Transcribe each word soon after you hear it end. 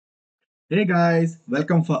Hey guys,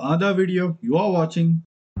 welcome for another video. You are watching.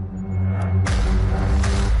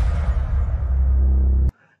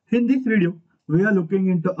 In this video, we are looking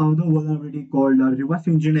into another vulnerability called reverse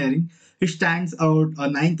engineering. It stands out a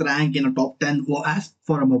ninth rank in a top 10 OASP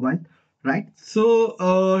for a mobile, right? So,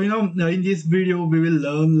 in this video, we will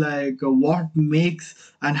learn what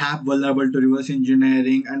makes an app vulnerable to reverse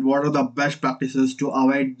engineering and what are the best practices to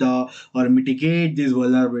avoid or mitigate this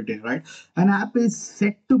vulnerability, right? An app is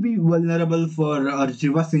said to be vulnerable for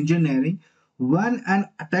reverse engineering when an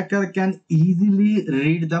attacker can easily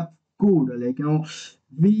read the code,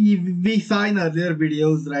 we saw in earlier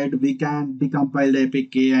videos, right? We can decompile the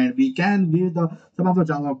APK and we can view the some of the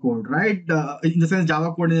Java code, right? In the sense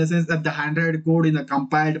Java code, in the sense that the handwritten code in a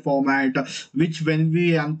compiled format, which when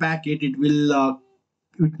we unpack it, it will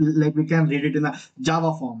like we can read it in a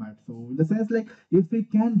Java format. So in the sense, like if we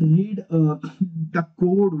can read the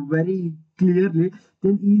code very clearly,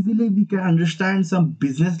 then easily we can understand some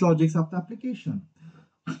business logics of the application,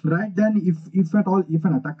 right? Then if at all, if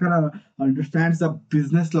an attacker understands the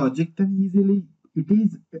business logic, then easily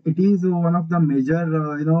it is one of the major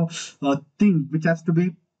thing which has to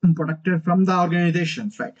be protected from the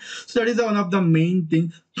organizations, right? So that is one of the main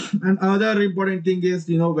thing. And another important thing is,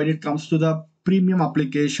 when it comes to the premium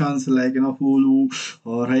applications like Hulu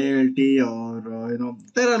or Realty, or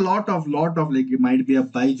there are a lot of like, it might be a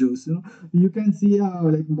Byju's, you can see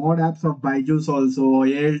like mod apps of Byju's also,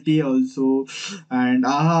 ALT also, and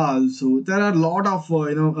AHA also. There are a lot of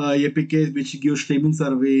APKs which give streaming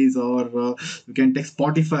service, or you can take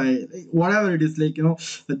Spotify, like, whatever it is,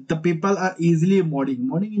 the people are easily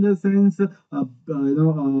modding in the sense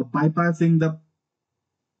bypassing the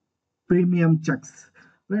premium checks,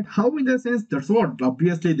 right? How, in the sense, that's what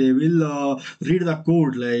obviously they will read the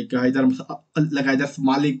code, like either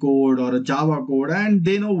Somali code or a Java code, and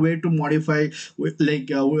they know where to modify,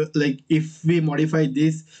 like if we modify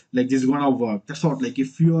this, like this is gonna work. That's what, like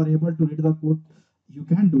if you are able to read the code, you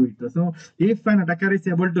can do it. So if an attacker is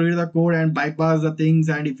able to read the code and bypass the things,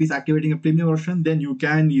 and if he's activating a premium version, then you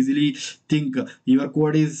can easily think your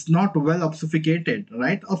code is not well obfuscated,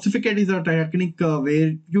 right? Obfuscate is a technique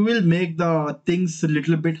where you will make the things a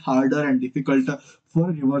little bit harder and difficult for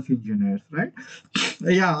reverse engineers, right?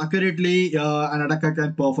 Yeah, accurately, an attacker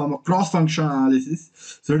can perform a cross-function analysis.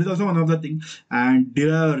 So it is also one of the things, and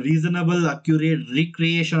there are reasonable, accurate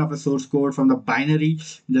recreation of a source code from the binary,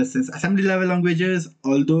 in the sense assembly level languages.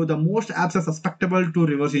 Although the most apps are susceptible to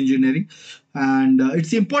reverse engineering, and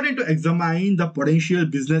it's important to examine the potential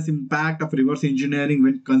business impact of reverse engineering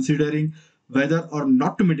when considering whether or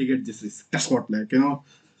not to mitigate this risk. That's what,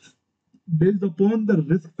 based upon the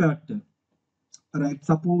risk factor, right?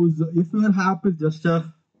 Suppose if your app is just a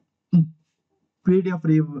PDF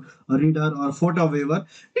reader or photo waiver,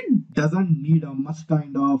 it doesn't need a much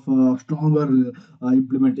kind of stronger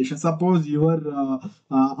implementation. Suppose your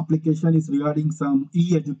application is regarding some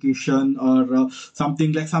e-education, or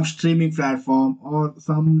something like some streaming platform, or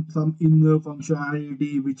some inner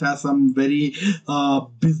functionality which has some very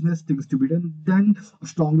business things to be done, then a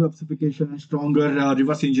stronger application and stronger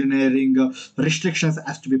reverse engineering restrictions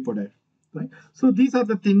has to be put in, right? So these are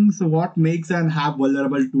the things what makes an app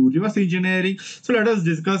vulnerable to reverse engineering. So let us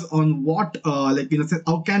discuss on what how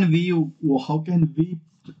can we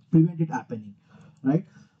prevent it happening, right?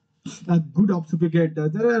 A good obfuscator,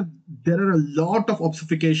 there are a lot of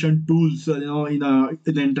obfuscation tools, in the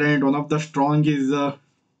internet. One of the strong is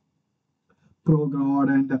ProGod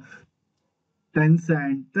and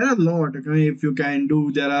Tencent. There are a lot. Okay, if you can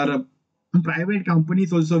do, there are private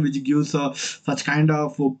companies also which gives such kind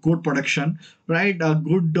of code protection, right? A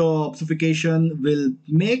good obfuscation will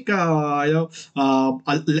make analyst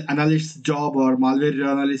job, or malware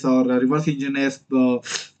analyst, or reverse engineers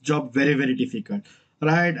job very very difficult,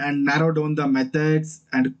 right? And narrow down the methods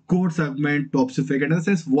and code segment to obfuscate, in the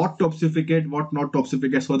sense what to obfuscate, what not to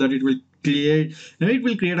obfuscate, so that it will create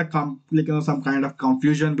a some kind of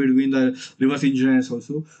confusion between the reverse engineers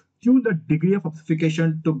also. Tune the degree of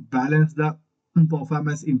obfuscation to balance the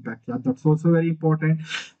performance impact. Yeah, that's also very important.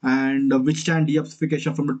 And withstand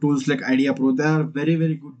de-obfuscation from the tools like Idea Pro. They are very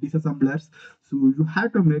very good disassemblers. So you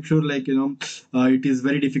have to make sure, it is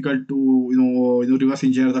very difficult to reverse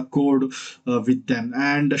engineer the code with them.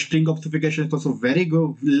 And the string obfuscation is also very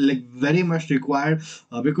good, like very much required,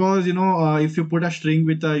 because if you put a string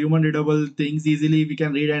with human readable things, easily we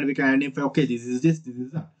can read and we can identify, okay, this is this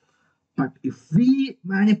is that. But if we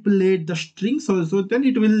manipulate the strings also, then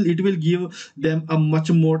it will give them a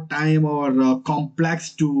much more time or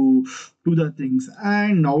complex to the things.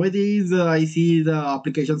 And nowadays I see the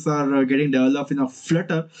applications are getting developed in a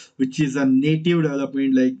Flutter, which is a native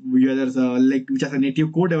development, like whether like which has a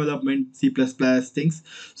native code development, C++ things.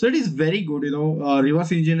 So it is very good,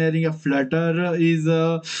 reverse engineering a Flutter is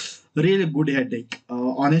a really good headache.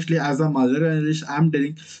 Honestly, as a mother analyst, I'm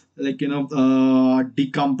telling, like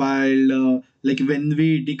decompiled, like when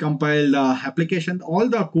we decompile the application, all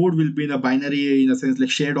the code will be in a binary, in a sense,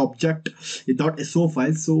 like shared object without SO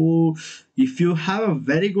file. So if you have a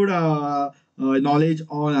very good knowledge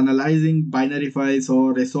on analyzing binary files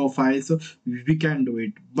or SO files, so we can do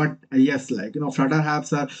it. But yes, like Flutter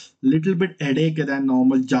apps are little bit headache than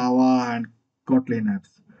normal Java and Kotlin apps.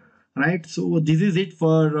 Right, so this is it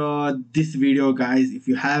for this video, guys. If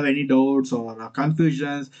you have any doubts or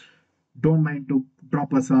confusions, don't mind to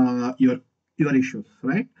drop us your issues,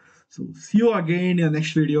 right? So see you again in the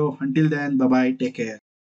next video. Until then, bye bye, take care.